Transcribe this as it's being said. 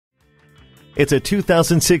It's a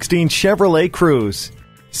 2016 Chevrolet Cruze.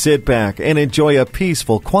 Sit back and enjoy a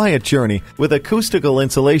peaceful, quiet journey with acoustical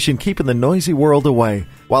insulation keeping the noisy world away,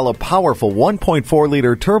 while a powerful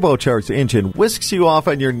 1.4-liter turbocharged engine whisks you off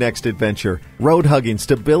on your next adventure. Road-hugging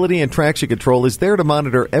stability and traction control is there to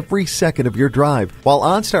monitor every second of your drive, while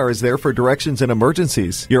OnStar is there for directions and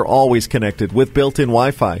emergencies. You're always connected with built-in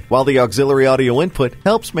Wi-Fi, while the auxiliary audio input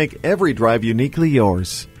helps make every drive uniquely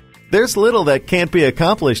yours. There's little that can't be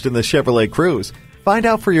accomplished in the Chevrolet Cruze. Find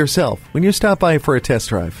out for yourself when you stop by for a test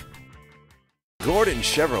drive. Gordon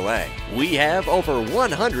Chevrolet. We have over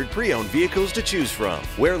 100 pre-owned vehicles to choose from.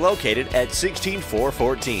 We're located at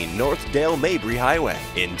 16414 North Dale Mabry Highway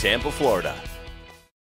in Tampa, Florida.